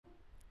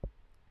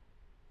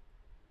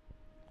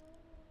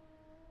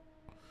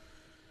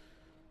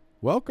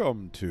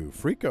Welcome to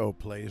Freeqo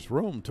Plays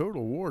Rome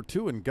Total War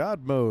 2 in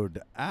God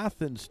Mode,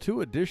 Athens 2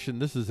 edition.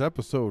 This is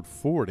episode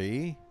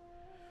 40,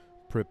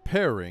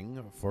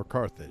 Preparing for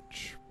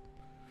Carthage.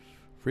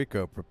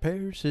 Freeqo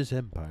prepares his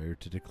empire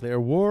to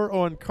declare war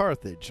on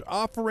Carthage,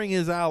 offering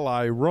his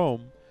ally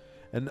Rome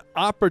an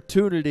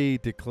opportunity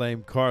to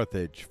claim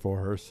Carthage for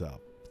herself.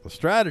 The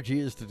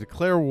strategy is to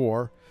declare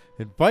war,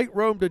 invite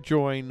Rome to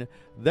join,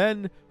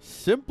 then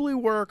simply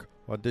work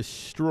on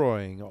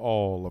destroying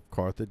all of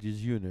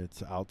Carthage's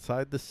units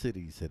outside the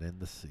cities and in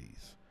the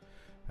seas.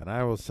 And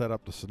I will set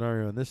up the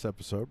scenario in this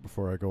episode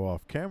before I go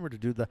off camera to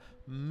do the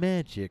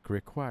magic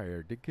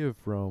required to give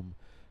Rome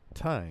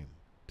time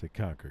to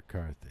conquer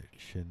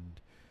Carthage.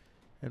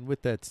 And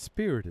with that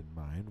spirit in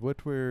mind,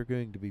 what we're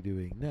going to be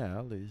doing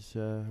now is,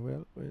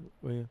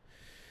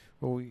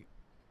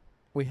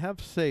 we have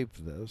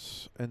saved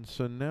this, and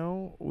so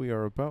now we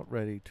are about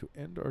ready to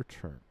end our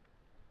turn.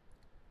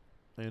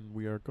 And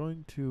we are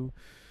going to,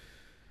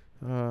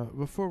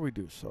 before we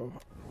do so,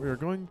 we are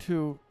going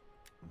to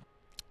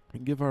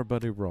give our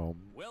buddy Rome.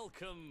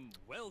 Welcome,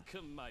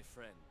 welcome, my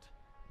friend.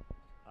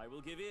 I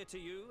will give ear to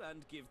you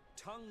and give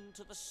tongue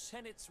to the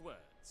Senate's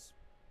words.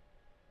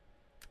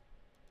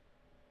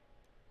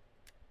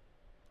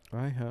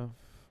 I have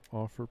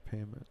offer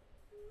payment.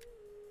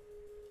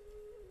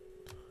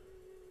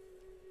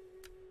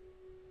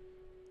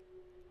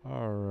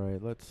 All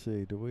right, let's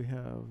see. Do we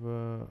have,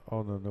 oh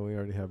no, we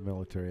already have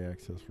military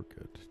access. We're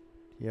good.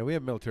 Yeah, we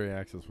have military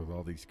access with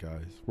all these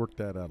guys. Worked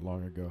that out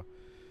long ago.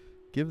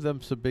 Give them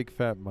some big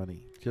fat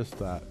money. Just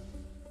that.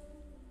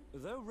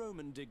 Though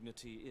Roman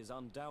dignity is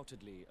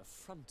undoubtedly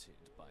affronted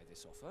by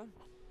this offer,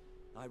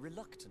 I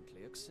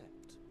reluctantly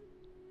accept.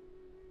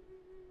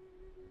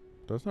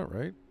 That's not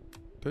right.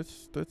 No,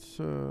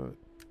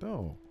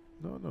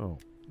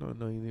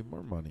 you need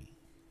more money.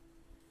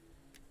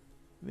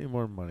 You need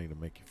more money to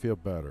make you feel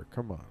better.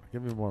 Come on,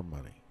 give me more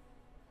money.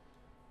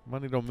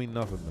 Money don't mean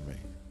nothing to me.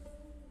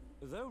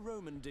 Though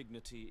Roman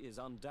dignity is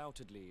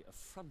undoubtedly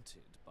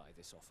affronted by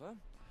this offer,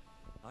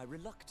 I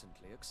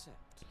reluctantly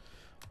accept.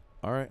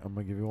 All right, I'm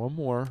going to give you one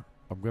more.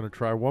 I'm going to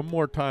try one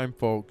more time,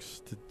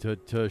 folks,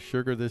 to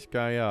sugar this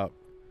guy up.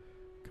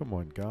 Come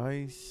on,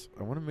 guys.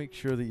 I want to make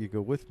sure that you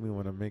go with me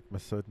when I make my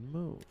sudden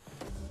move.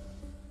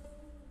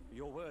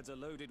 Your words are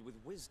loaded with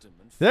wisdom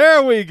and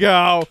there we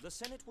go. The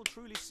Senate will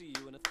truly see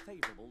you in a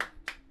favorable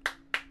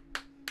light.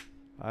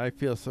 I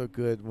feel so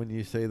good when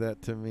you say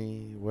that to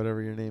me,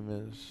 whatever your name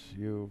is.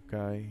 You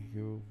guy,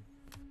 you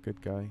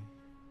good guy.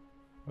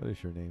 What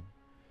is your name?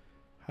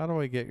 How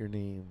do I get your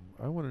name?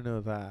 I want to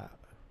know that.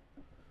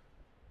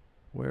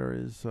 Where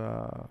is,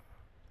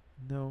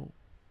 no.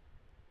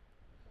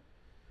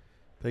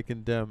 They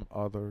condemn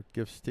other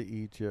gifts to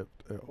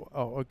Egypt.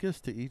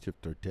 Gifts to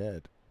Egypt are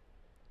dead.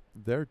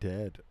 They're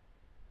dead.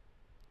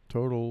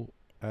 Total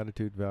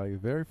attitude value.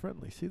 Very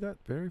friendly. See that?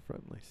 Very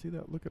friendly. See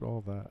that? Look at all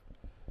that.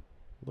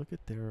 Look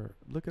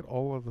at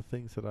all of the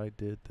things that I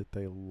did that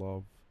they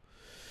love.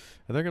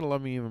 And they're going to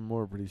love me even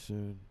more pretty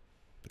soon.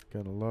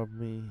 They're going to love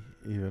me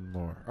even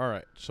more. All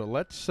right. So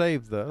let's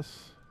save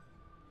this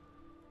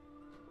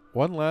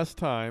one last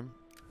time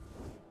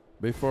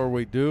before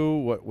we do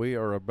what we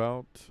are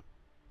about.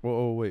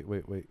 Whoa, wait.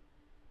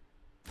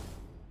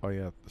 Oh,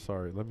 yeah.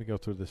 Sorry. Let me go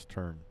through this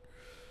turn.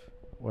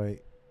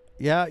 Wait.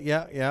 Yeah.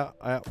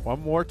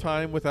 One more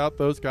time without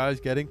those guys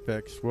getting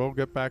fixed. We'll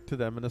get back to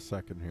them in a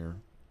second here.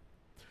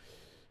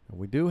 And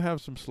we do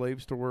have some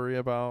slaves to worry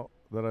about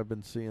that I've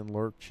been seeing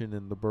lurching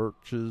in the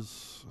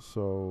birches.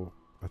 So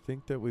I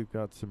think that we've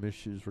got some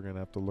issues. We're going to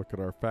have to look at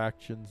our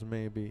factions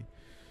maybe.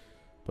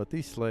 But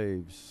these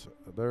slaves,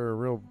 they're a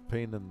real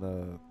pain in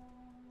the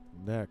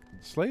neck.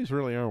 Slaves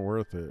really aren't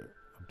worth it.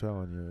 I'm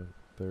telling you.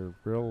 They're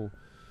real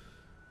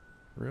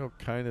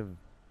kind of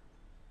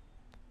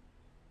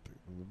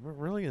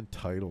really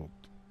entitled.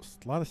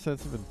 A lot of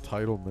sense of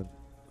entitlement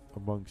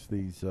amongst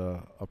these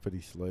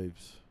uppity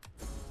slaves.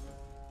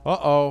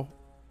 Uh-oh.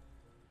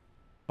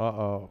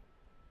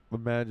 The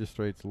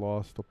magistrate's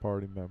lost a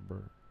party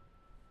member.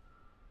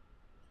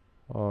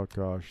 Oh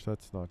gosh,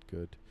 that's not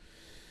good.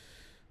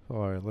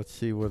 Alright, let's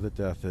see where the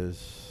death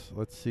is.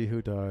 Let's see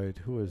who died.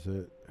 Who is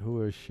it?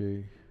 Who is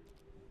she?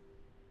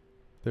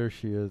 There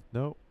she is.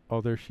 No. Oh,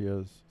 there she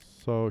is.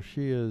 So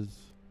she is...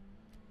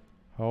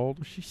 How old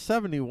is she?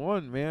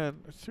 71,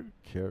 man. Who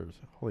cares?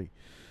 Holy,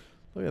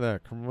 look at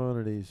that.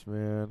 Commodities,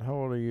 man. How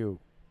old are you?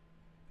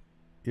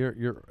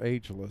 You're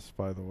ageless,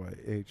 by the way.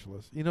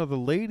 Ageless. You know, the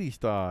ladies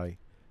die.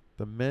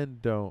 The men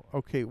don't.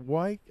 Okay,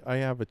 why? I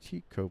have a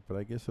cheat code, but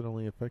I guess it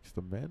only affects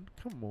the men?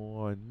 Come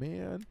on,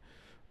 man.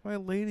 My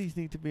ladies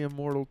need to be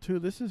immortal, too.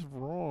 This is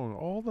wrong.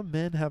 All the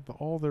men have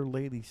all their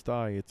ladies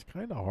die. It's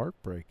kind of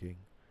heartbreaking.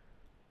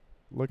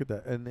 Look at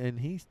that. And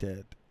he's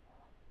dead.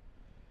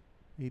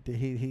 He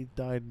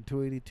died in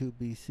 282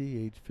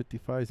 BC, age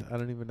 55. I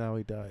don't even know how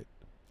he died.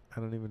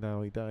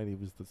 He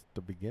was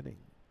the beginning.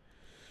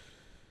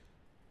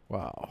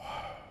 Wow.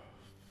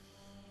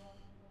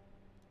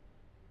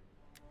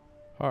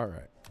 All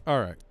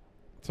right.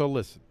 So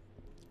listen.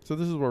 So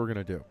this is what we're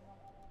going to do.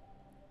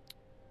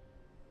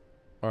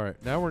 All right,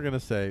 now we're going to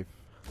save.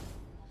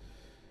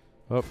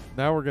 Oh,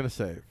 now we're going to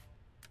save.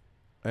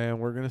 And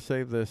we're going to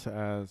save this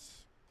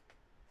as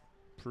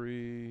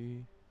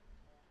pre-Carth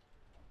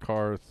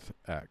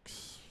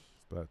X.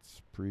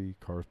 That's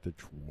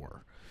pre-Carthage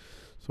War.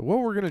 So what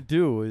we're going to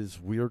do is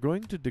we are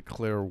going to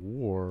declare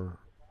war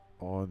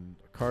on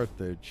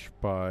Carthage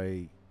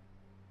by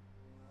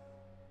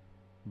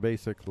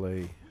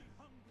basically,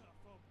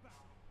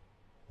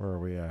 where are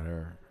we at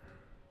here?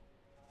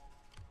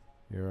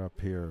 You're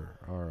up here.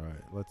 All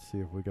right, let's see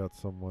if we got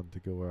someone to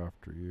go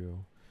after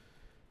you.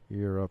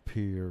 You're up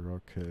here.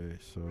 Okay,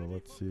 so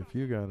let's see if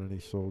you got any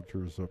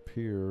soldiers up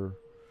here.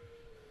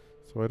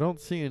 So I don't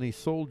see any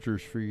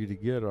soldiers for you to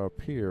get up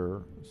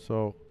here.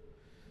 So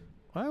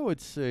I would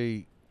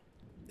say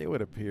it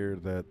would appear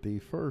that the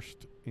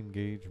first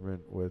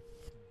engagement with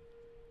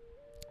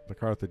the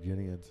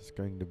Carthaginians is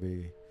going to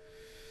be,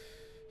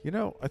 you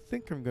know, I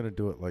think I'm going to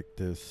do it like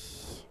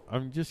this. I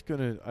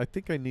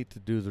think I need to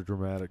do the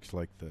dramatics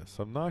like this.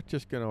 I'm not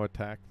just going to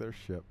attack their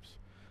ships.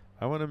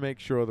 I want to make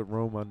sure that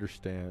Rome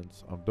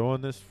understands I'm doing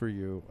this for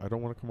you. I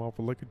don't want to come off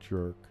like a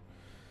jerk.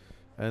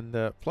 And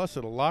plus,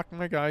 it'll lock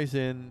my guys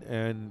in,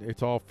 and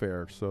it's all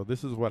fair. So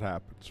this is what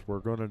happens. We're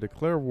going to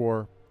declare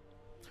war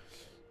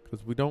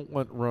because we don't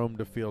want Rome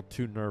to feel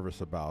too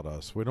nervous about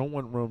us. We don't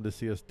want Rome to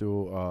see us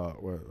do,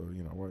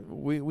 you know,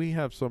 we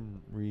have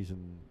some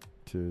reason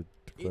to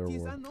declare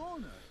war.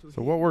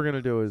 So what we're going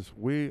to do is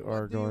we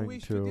are going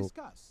to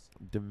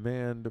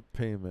demand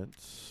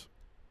payments.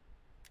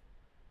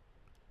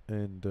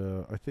 And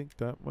I think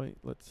that might,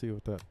 let's see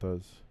what that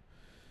does.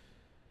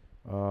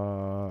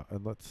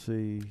 And let's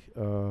see,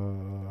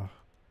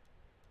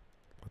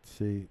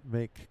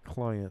 make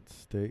client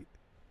state.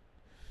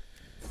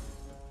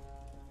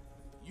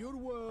 Your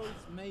words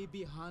may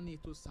be honey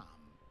to some,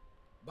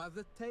 but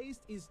the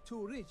taste is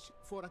too rich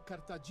for a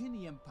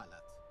Carthaginian palate.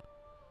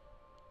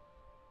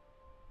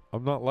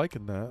 I'm not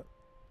liking that.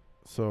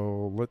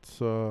 So let's,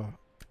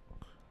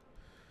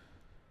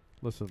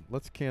 listen,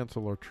 let's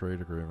cancel our trade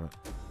agreement.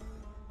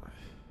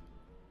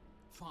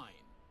 Fine.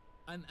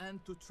 An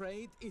end to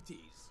trade it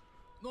is.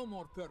 No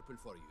more purple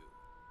for you.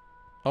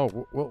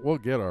 Oh, we'll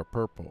get our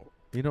purple.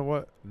 You know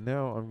what?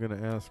 Now I'm going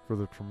to ask for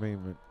the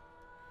payment.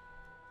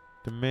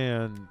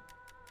 Demand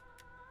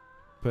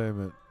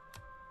payment.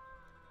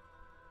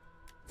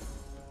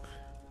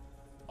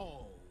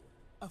 Oh,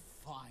 a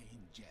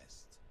fine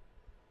jest.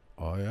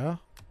 Oh, yeah?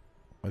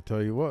 I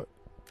tell you what.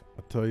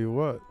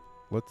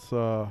 Let's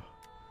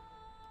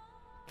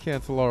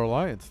cancel our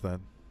alliance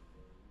then.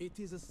 It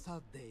is a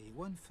sad day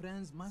when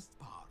friends must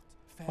part.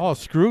 Oh,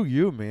 screw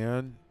you,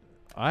 man.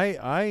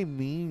 I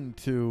mean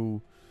to...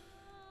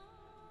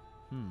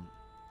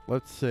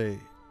 Let's see.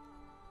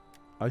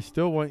 I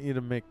still want you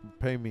to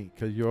pay me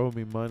because you owe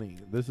me money.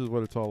 This is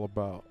what it's all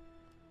about.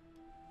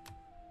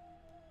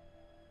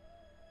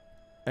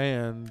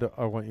 And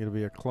I want you to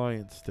be a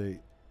client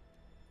state.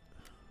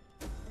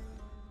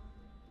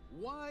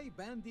 Why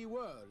bandy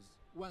words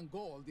when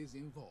gold is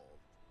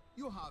involved?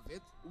 You have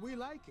it, we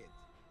like it.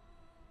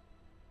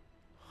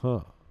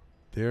 Huh.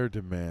 Their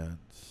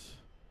demands.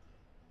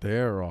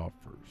 Their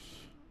offers.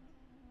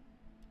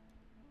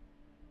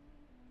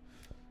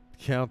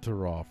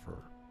 Counter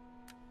offer.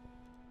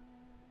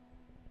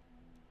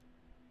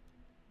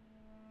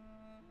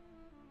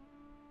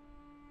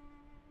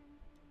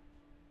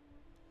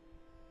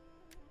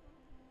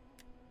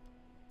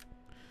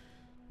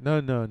 No.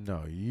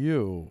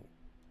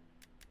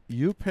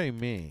 You pay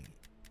me.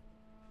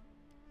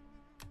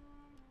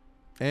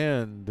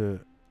 And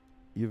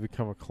you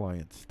become a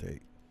client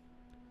state.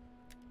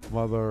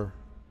 Mother.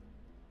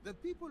 The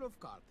people of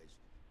Carthage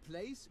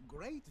place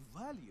great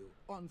value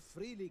on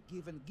freely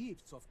given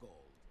gifts of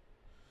gold.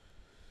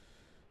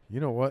 You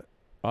know what?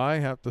 I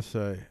have to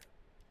say,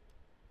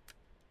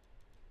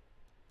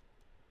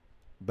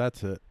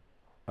 that's it.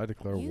 I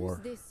declare war.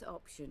 Use this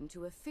option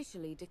to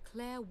officially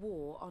declare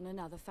war on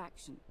another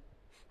faction.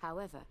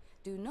 However,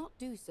 do not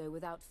do so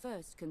without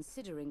first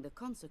considering the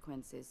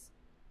consequences.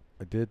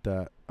 I did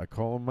that. I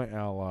call him my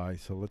ally,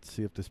 so let's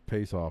see if this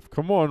pays off.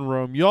 Come on,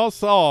 Rome. Y'all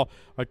saw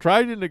I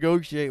tried to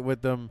negotiate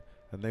with them,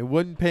 and they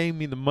wouldn't pay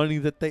me the money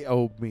that they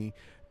owed me.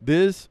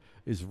 This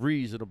is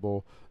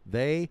reasonable.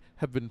 They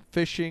have been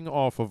fishing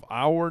off of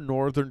our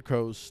northern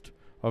coast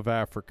of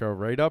Africa,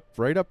 right up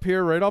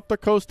here, right off the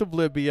coast of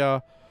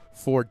Libya,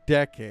 for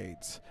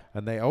decades.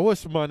 And they owe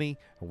us money,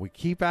 and we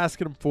keep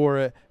asking them for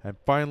it, and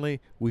finally,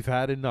 we've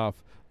had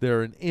enough.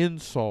 They're an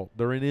insult.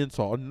 They're an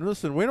insult. And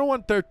listen, we don't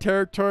want their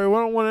territory. We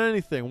don't want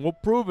anything. We'll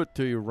prove it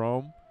to you,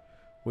 Rome.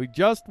 We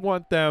just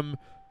want them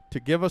to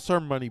give us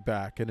our money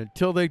back. And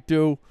until they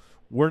do,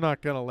 we're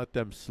not going to let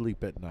them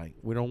sleep at night.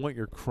 We don't want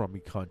your crummy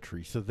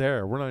country. So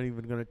there, we're not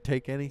even going to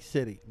take any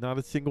city. Not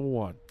a single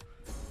one.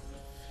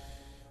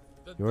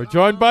 You're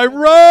joined by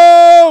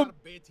Rome!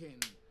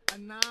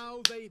 And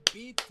now they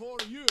beat for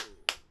you.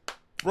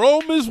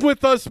 Rome is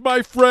with us,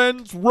 my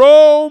friends.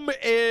 Rome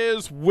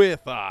is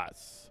with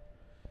us.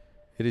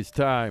 It is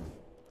time.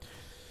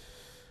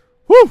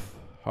 Whew!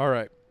 All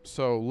right.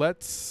 So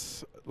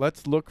let's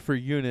look for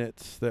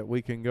units that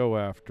we can go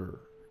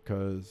after.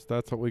 because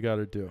that's what we got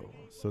to do.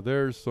 So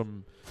there's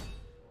some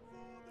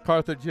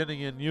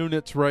Carthaginian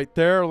units right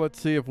there. Let's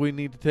see if we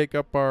need to take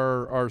up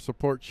our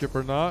support ship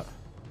or not.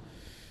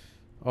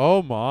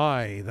 Oh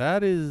my,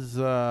 that is,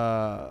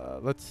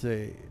 let's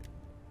see.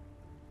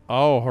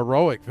 Oh,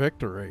 heroic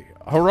victory.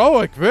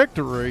 Heroic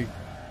victory.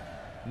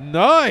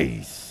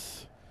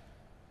 Nice.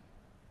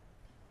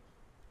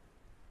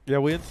 Yeah,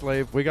 we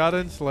enslaved. We got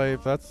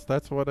enslaved.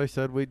 That's what I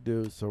said we'd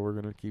do, so we're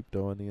going to keep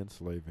doing the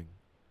enslaving.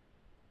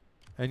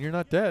 And you're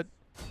not dead.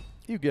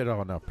 You get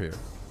on up here.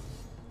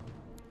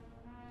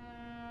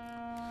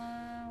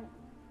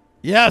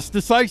 Yes,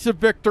 decisive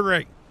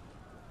victory.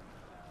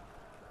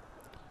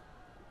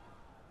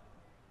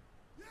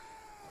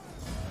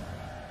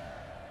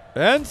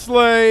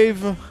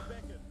 Enslave.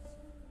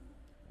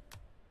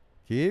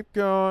 Keep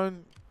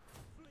going.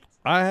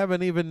 I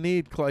haven't even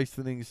need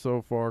Cleisthenes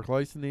so far.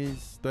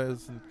 Cleisthenes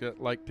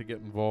doesn't like to get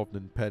involved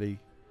in petty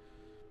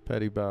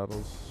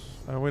battles.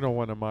 And we don't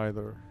want him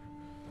either.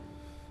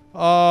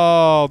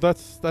 Oh,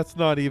 that's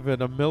not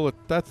even a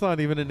that's not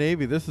even a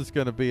navy. This is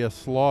going to be a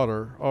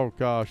slaughter. Oh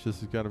gosh,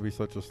 this is going to be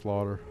such a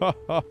slaughter.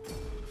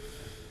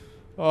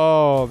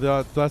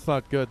 Oh, that's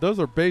not good. Those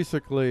are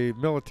basically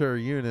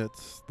military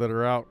units that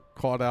are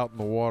caught out in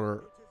the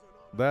water.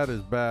 That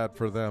is bad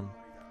for them.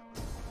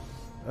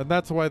 And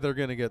that's why they're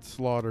going to get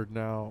slaughtered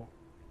now.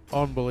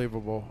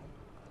 Unbelievable.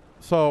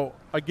 So,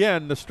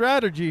 again, the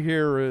strategy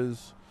here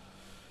is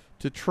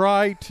to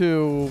try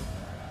to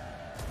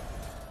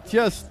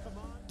just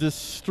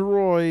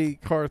destroy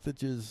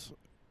Carthage's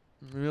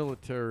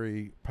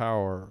military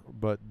power,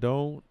 but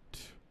don't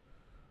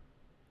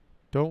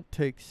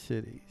take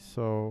cities.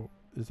 So,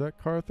 is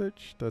that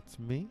Carthage? That's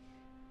me.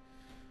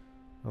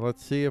 Now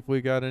let's see if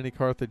we got any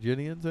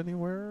Carthaginians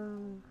anywhere.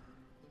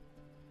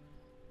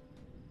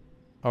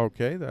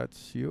 Okay,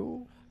 that's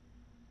you.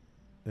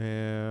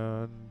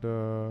 And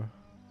I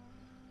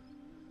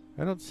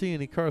don't see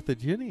any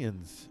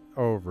Carthaginians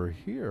over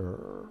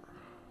here.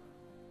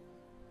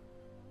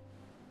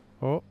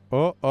 Oh,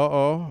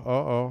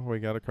 we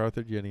got a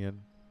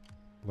Carthaginian.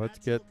 Let's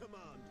get...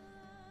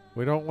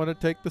 We don't want to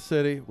take the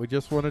city. We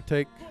just want to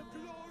take...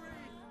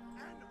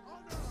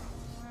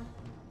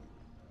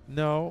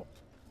 No.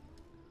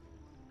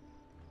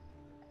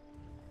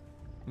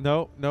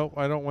 No,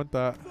 I don't want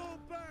that.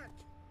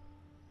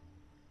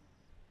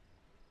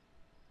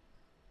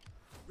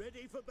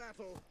 Ready for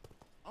battle.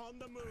 On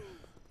the move.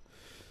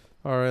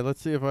 All right, let's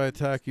see if I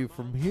attack you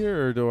from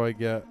here, or do I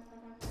get...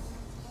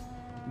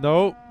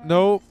 Nope.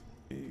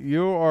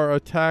 You are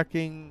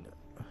attacking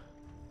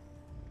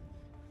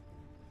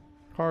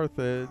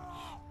Carthage.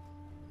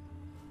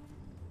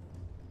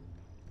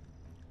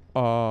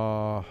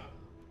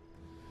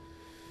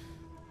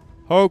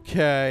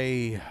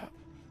 Okay.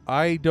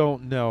 I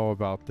don't know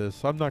about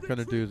this. I'm not going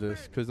to do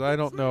this because I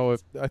don't know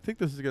if... I think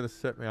this is going to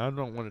set me. I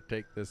don't want to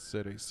take this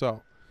city.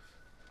 So,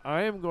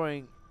 I am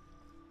going...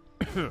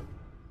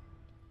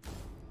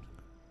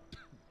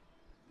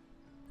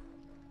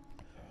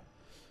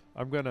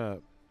 I'm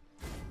going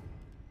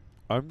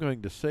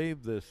to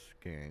save this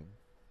game.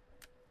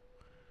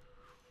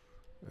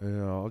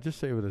 I'll just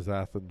save it as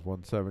Athens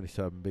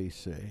 177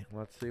 BC.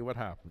 Let's see what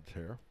happens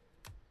here.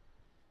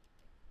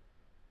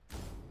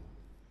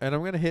 And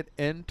I'm going to hit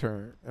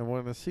enter, and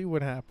we're going to see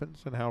what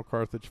happens and how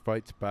Carthage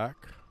fights back.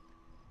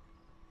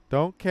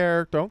 Don't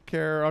care.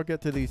 I'll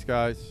get to these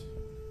guys.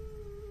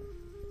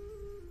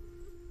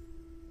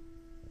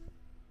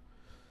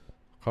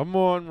 Come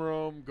on,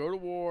 Rome. Go to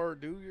war.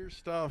 Do your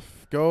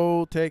stuff.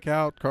 Go take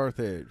out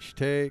Carthage.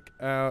 Take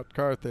out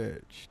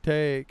Carthage.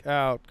 Take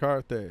out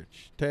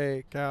Carthage.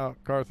 Take out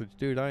Carthage.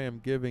 Dude, I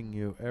am giving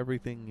you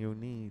everything you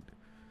need.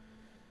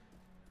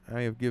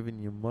 I have given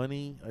you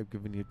money. I've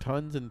given you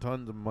tons and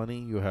tons of money.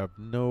 You have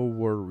no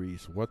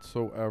worries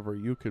whatsoever.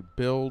 You could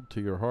build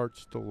to your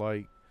heart's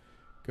delight.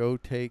 Go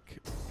take...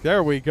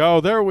 There we go.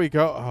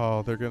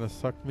 Oh, they're going to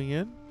suck me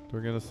in?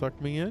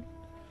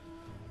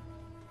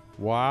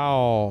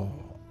 Wow.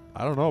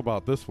 I don't know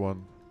about this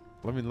one.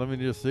 Let me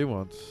just see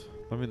once.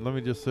 Let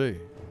me just see.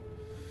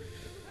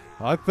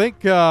 I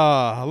think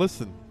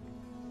listen,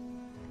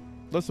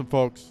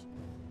 folks.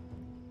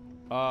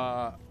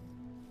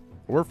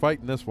 We're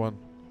fighting this one.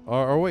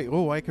 Wait.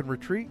 Oh, I can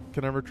retreat.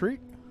 Can I retreat?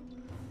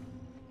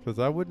 Because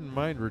I wouldn't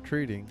mind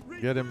retreating.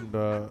 Get him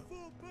to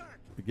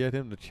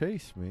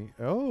chase me.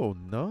 Oh,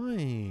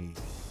 nice.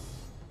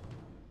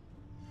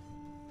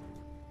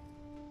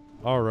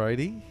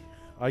 Alrighty.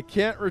 I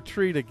can't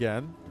retreat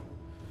again.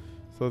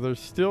 So they're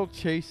still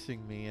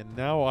chasing me, and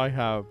now I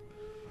have...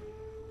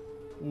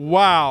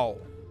 Wow.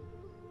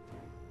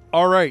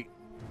 All right,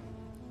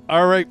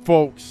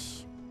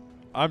 folks.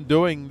 I'm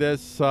doing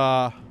this.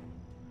 I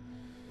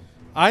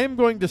am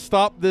going to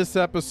stop this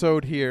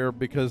episode here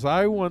because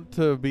I want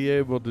to be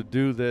able to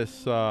do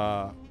this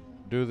right.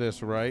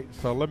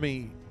 So let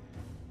me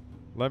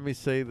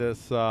say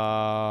this.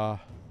 I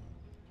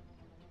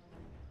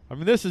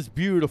mean, this is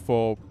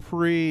beautiful.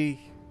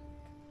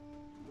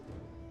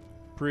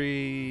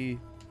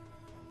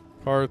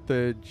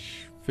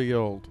 Carthage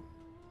field.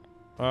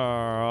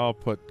 I'll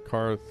put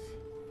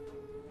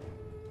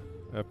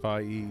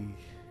FIE.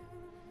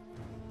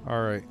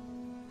 All right.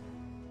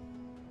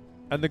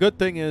 And the good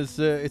thing is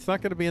it's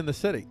not going to be in the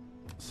city.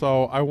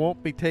 So I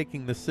won't be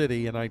taking the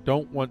city, and I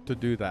don't want to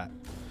do that.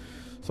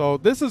 So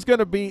this is going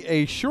to be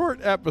a short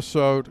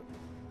episode.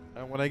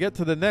 And when I get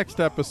to the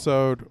next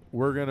episode,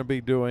 we're going to be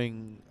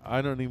doing,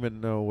 I don't even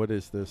know, what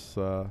is this?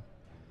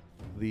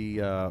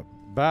 The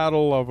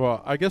Battle of,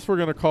 I guess we're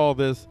going to call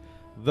this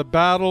the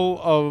Battle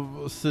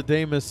of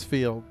Sedamus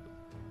Field.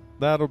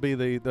 That'll be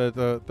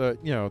the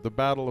you know, the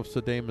Battle of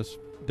Sedamus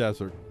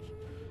Desert.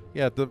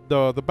 Yeah,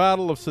 the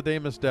Battle of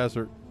Sedamus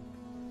Desert.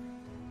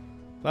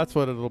 That's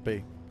what it'll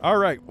be. All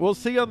right, we'll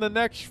see you on the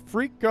next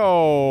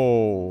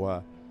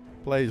Freeqo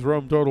Plays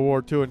Rome Total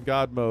War 2 in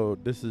God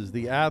Mode. This is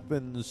the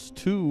Athens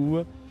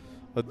 2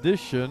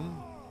 edition.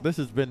 This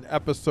has been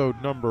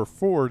episode number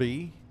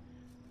 40,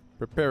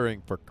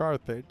 preparing for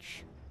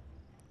Carthage.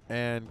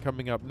 And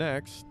coming up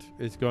next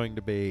is going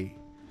to be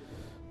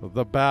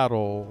the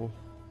Battle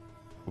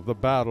of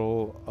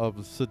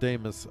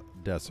Sedamus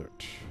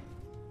Desert.